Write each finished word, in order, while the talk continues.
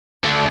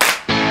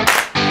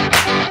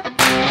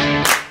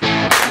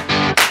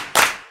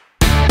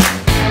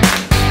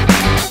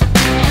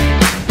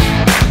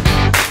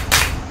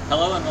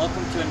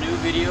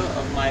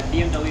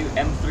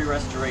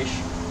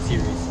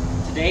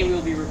today we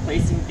will be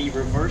replacing the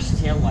reverse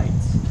tail lights.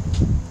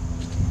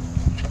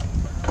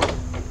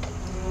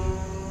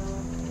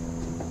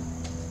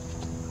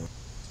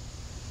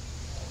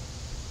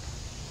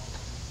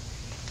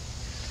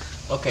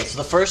 Okay, so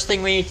the first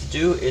thing we need to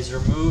do is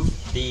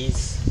remove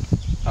these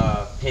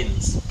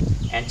pins.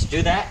 And to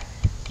do that,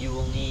 you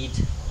will need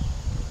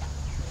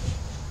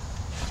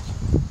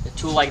a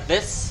tool like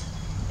this,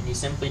 and you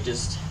simply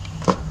just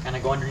kind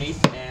of go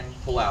underneath and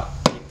pull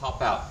out. They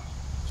pop out.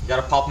 You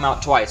gotta pop them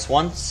out twice.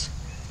 Once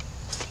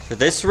for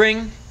this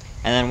ring,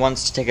 and then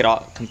once to take it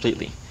out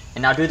completely.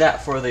 And now do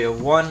that for the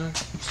 1,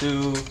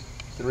 2,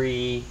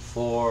 3,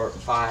 4,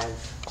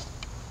 5,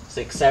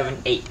 6,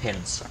 7, 8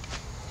 pins.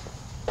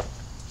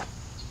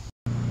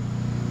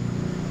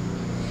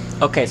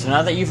 Okay, so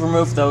now that you've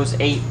removed those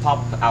 8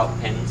 pop-out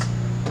pins,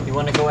 you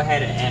want to go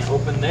ahead and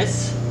open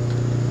this.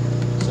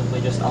 Simply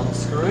just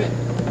unscrew it.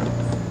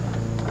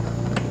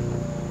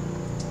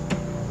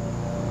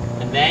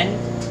 And then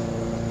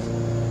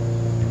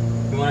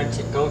you want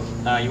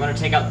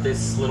to take out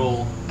this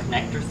little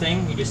connector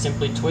thing. You just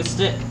simply twist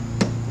it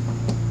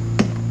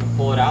and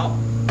pull it out.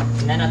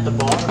 And then at the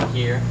bottom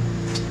here,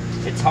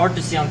 it's hard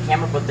to see on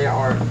camera, but there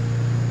are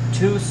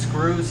 2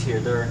 screws here.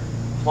 They're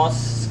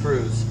plus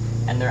screws.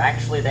 And they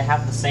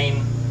have the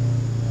same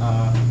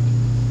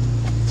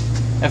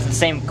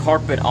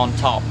carpet on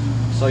top.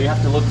 So you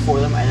have to look for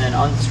them and then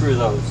unscrew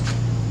those.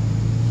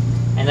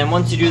 And then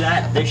once you do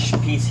that, this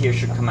piece here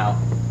should come out.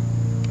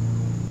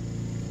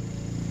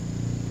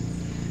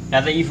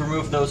 Now that you've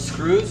removed those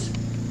screws,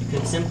 you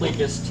can simply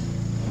just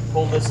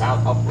pull this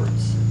out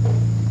upwards.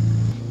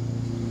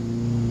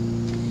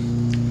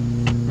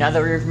 Now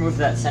that we've removed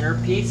that center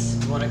piece,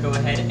 you want to go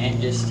ahead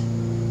and just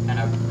kind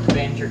of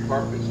bend your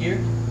carpet here.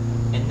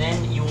 And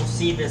then you will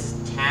see this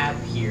tab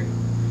here.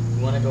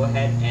 You want to go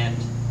ahead and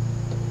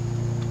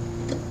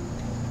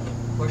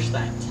push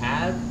that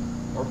tab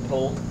or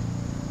pull.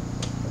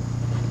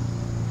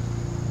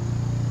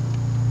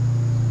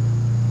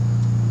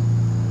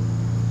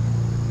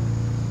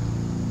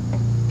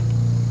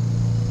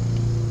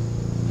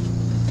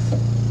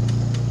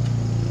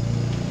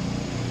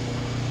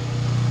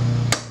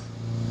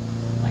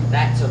 Like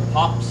that, so it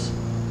pops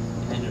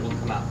and then it will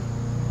come out.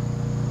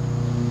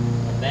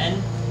 And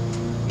then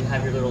you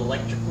have your little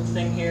electrical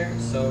thing here,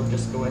 so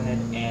just go ahead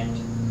and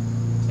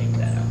take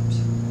that out.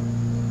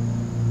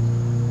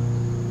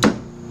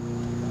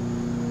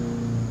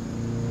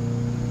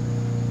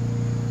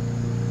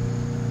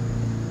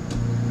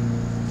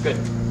 Good.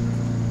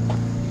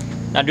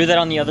 Now do that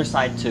on the other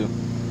side too.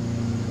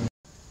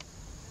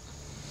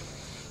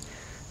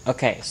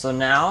 Okay, so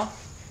now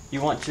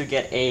you want to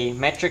get a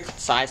metric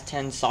size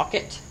 10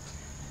 socket,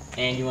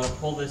 and you want to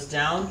pull this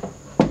down,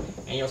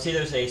 and you'll see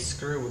there's a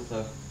screw with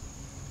a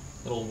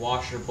little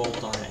washer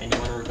bolt on it, and you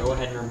want to go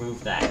ahead and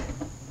remove that.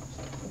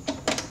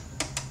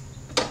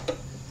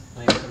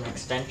 Lay some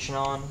extension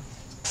on.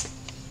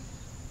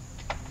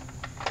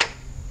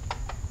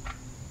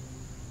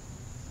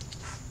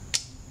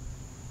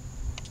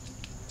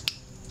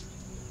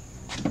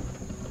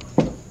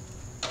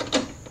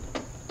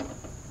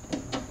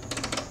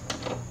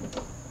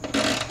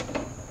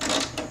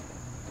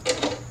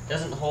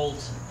 Doesn't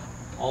hold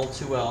all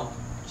too well.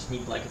 Just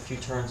need like a few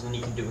turns, and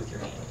then you can do it with your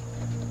hand.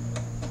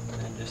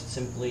 And just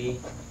simply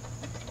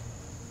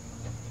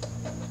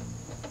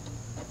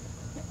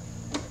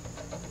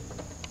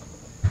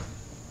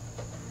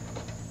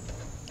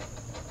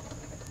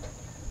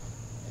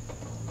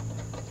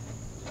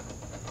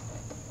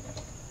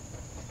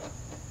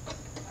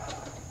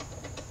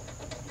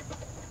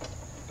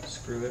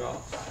screw it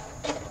off.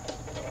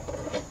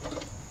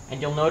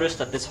 And you'll notice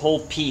that this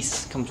whole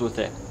piece comes with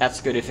it. That's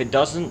good. If it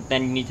doesn't,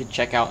 then you need to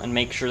check out and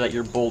make sure that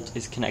your bolt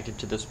is connected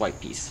to this white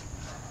piece.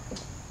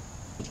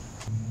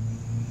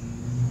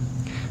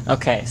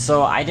 Okay,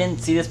 so I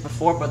didn't see this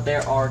before, but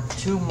there are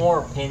 2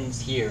 more pins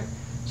here.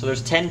 So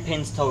there's 10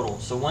 pins total.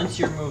 So once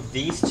you remove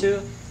these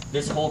 2,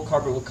 this whole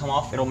carpet will come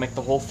off. It'll make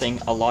the whole thing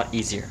a lot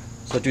easier.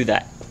 So do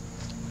that.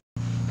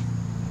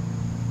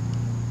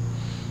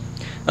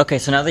 Okay,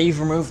 so now that you've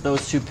removed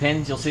those 2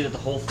 pins, you'll see that the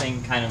whole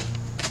thing kind of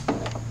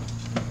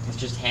is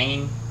just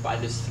hanging by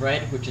this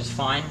thread, which is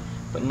fine.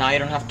 But now you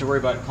don't have to worry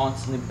about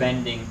constantly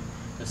bending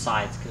the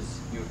sides because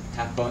you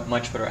have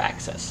much better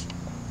access.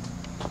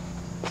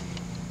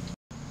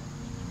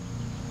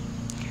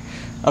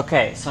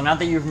 Okay, so now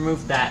that you've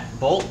removed that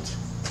bolt,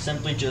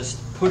 simply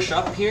just push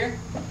up here,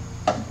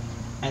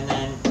 and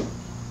then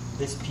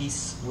this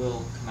piece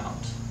will come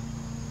out.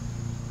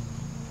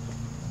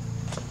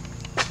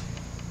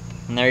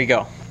 And there you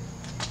go.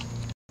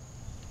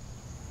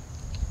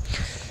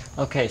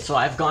 Okay, so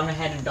I've gone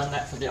ahead and done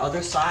that for the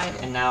other side,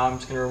 and now I'm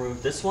just going to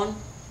remove this one.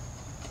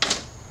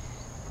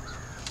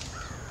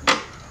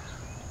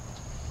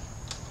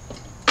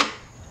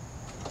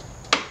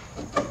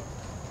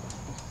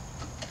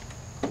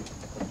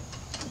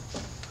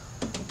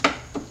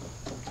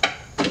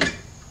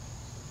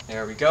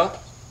 There we go.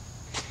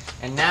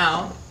 And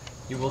now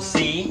you will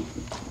see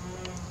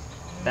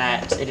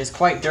that it is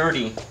quite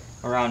dirty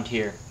around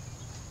here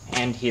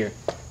and here.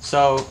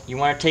 So you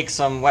want to take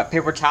some wet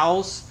paper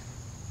towels,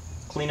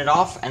 clean it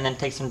off, and then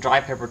take some dry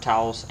paper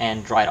towels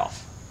and dry it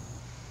off.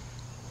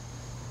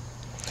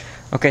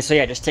 Okay, so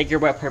yeah, just take your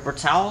wet paper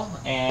towel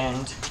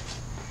and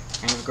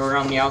go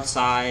around the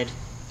outside,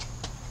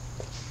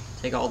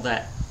 take all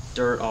that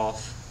dirt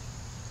off.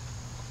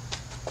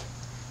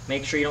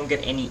 Make sure you don't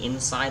get any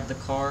inside the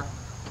car.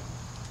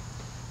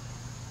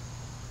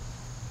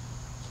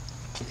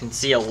 You can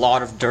see a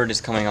lot of dirt is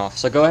coming off.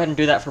 So go ahead and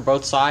do that for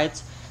both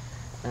sides.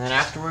 And then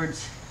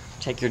afterwards,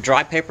 take your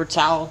dry paper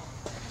towel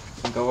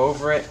and go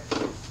over it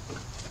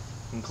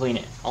and clean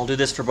it. I'll do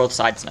this for both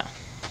sides now.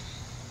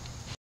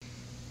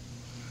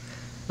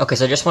 Okay,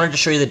 so I just wanted to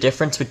show you the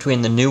difference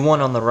between the new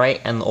one on the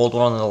right and the old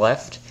one on the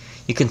left.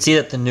 You can see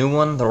that the new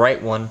one, the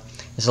right one,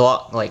 is a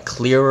lot like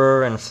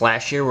clearer and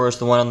flashier, whereas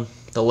the one on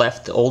the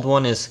left, the old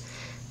one, is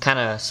kind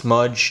of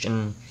smudged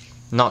and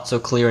not so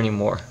clear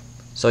anymore.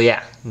 So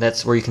yeah,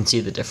 that's where you can see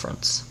the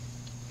difference.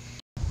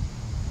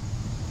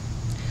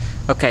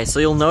 Okay, so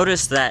you'll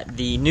notice that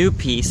the new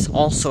piece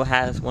also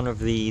has one of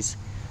these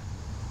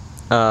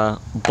white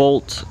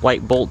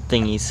bolt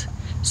thingies.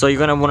 So you're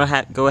going to want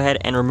to go ahead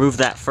and remove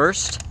that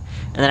first,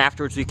 and then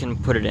afterwards we can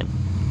put it in.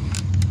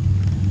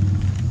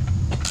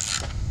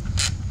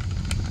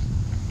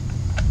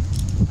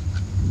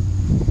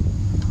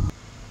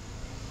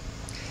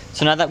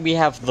 So now that we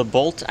have the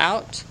bolt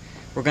out,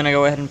 we're going to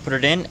go ahead and put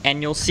it in,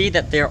 and you'll see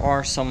that there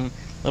are some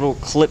little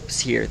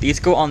clips here. These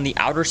go on the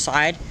outer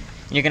side,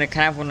 and you're going to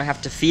kind of want to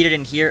have to feed it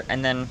in here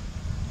and then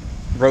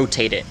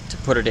rotate it to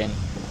put it in.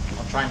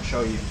 I'll try and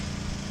show you.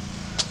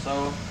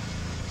 So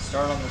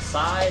start on the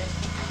side,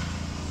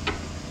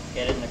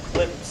 get in the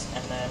clips,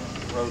 and then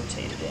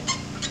rotate it in.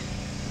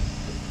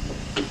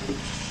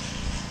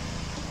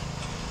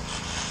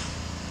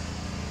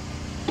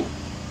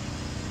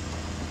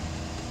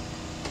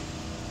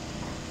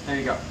 There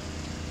you go.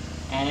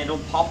 And it'll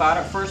pop out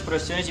at first, but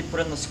as soon as you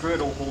put in the screw,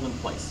 it'll hold in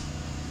place.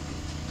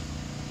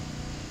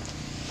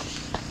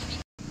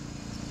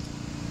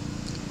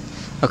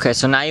 Okay,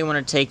 so now you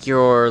want to take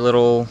your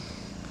little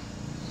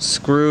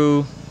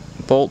screw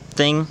bolt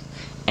thing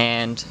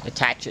and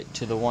attach it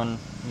to the one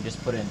you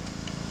just put in.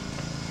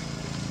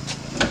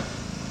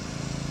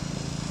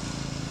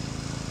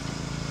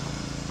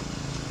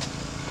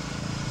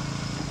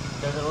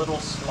 There's a little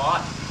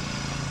slot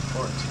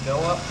for it to go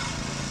up.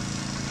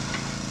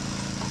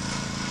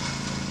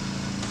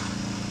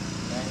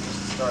 And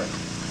just start.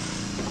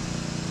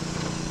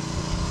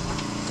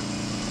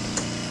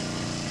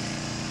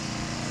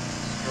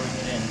 Screwing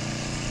it in.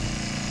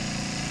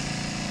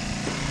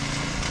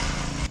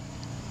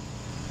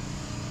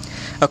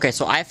 Okay,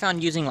 so I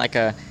found using like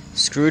a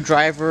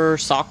screwdriver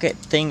socket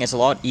thing is a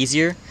lot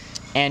easier,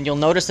 and you'll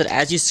notice that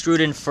as you screw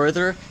it in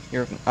further,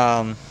 your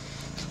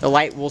the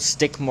light will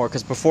stick more,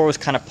 because before it was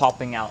kind of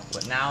popping out,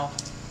 but now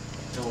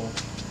it's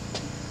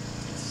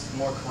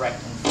more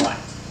correct and flat.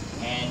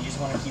 And you just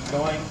want to keep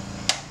going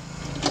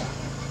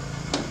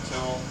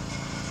until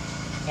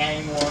you can't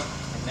anymore,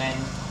 and then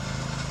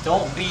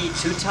don't be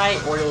too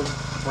tight or you'll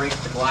break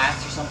the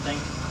glass or something.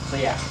 So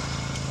yeah,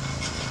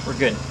 we're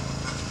good.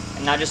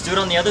 And now just do it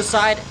on the other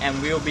side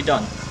and we'll be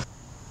done.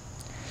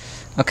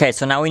 Okay,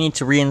 so now we need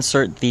to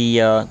reinsert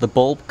the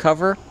bulb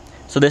cover.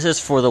 So this is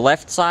for the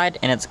left side,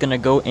 and it's going to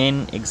go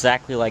in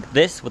exactly like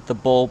this with the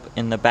bulb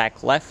in the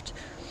back left.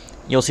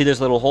 You'll see there's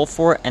a little hole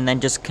for it, and then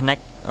just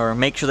connect or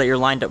make sure that you're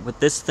lined up with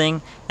this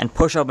thing and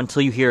push up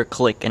until you hear a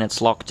click and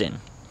it's locked in.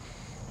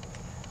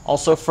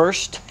 Also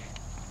first,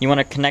 you want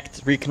to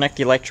reconnect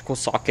the electrical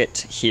socket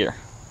here.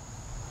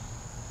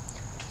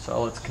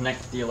 So let's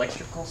connect the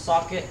electrical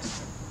socket.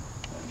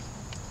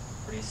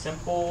 Pretty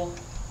simple.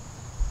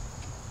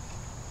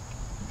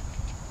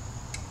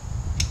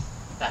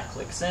 That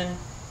clicks in,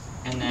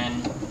 and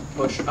then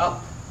push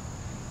up.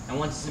 And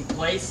once it's in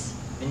place,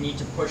 then you need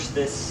to push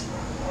this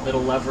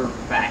little lever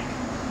back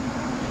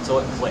until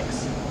it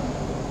clicks.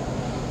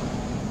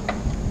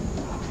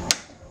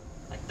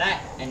 Like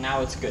that, and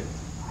now it's good.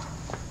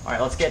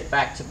 Alright, let's get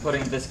back to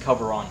putting this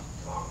cover on.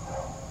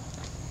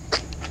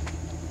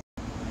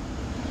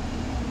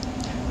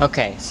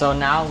 Okay, so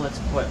now let's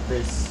put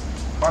this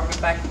carpet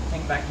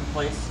thing back in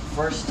place.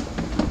 First,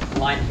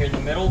 line here in the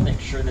middle, make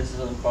sure this is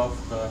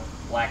above the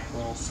black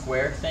little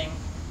square thing,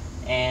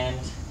 and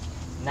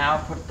now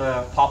put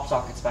the pop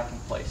sockets back in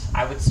place.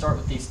 I would start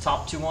with these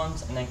top two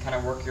ones and then kind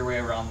of work your way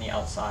around the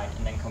outside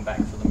and then come back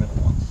for the middle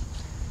ones.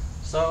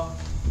 So,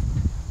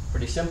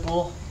 pretty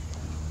simple.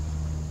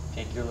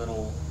 Take your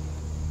little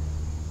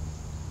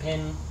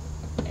pin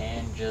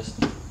and just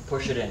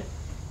push it in.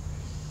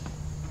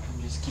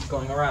 And just keep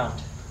going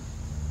around.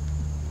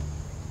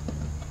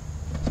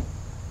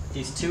 With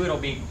these two, it'll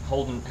be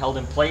held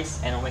in place,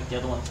 and it'll make the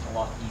other ones a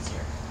lot easier.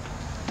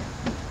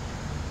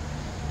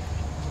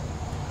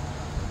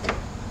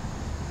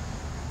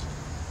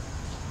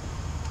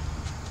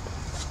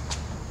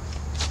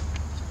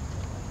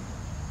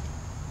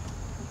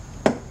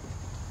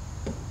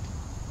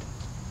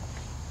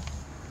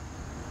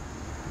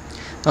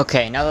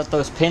 Okay, now that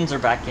those pins are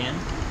back in,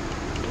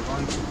 we're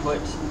going to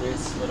put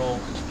this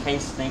little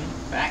case thing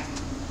back.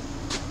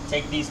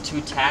 take these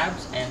two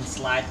tabs and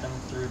slide them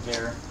through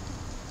their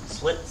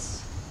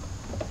slits.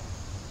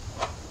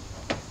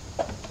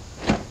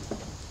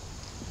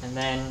 And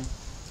then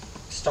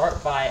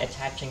start by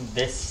attaching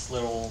this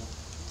little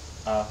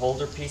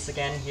holder piece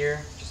again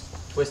here.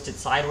 Just twist it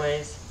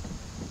sideways,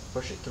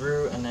 push it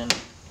through, and then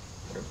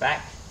put it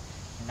back.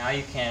 And now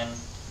you can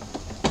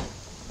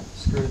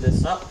screw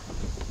this up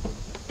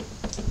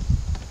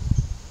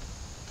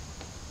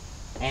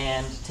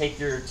and take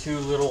your two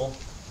little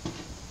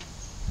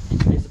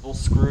invisible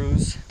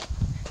screws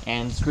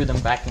and screw them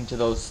back into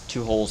those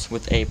two holes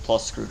with a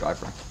plus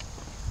screwdriver.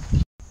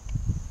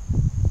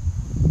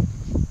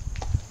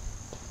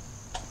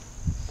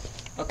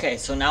 Okay,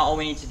 so now all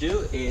we need to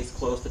do is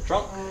close the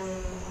trunk,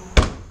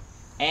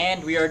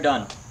 and we are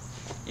done.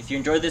 If you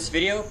enjoyed this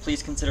video,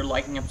 please consider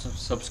liking and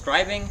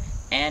subscribing,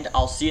 and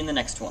I'll see you in the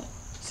next one.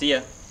 See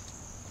ya!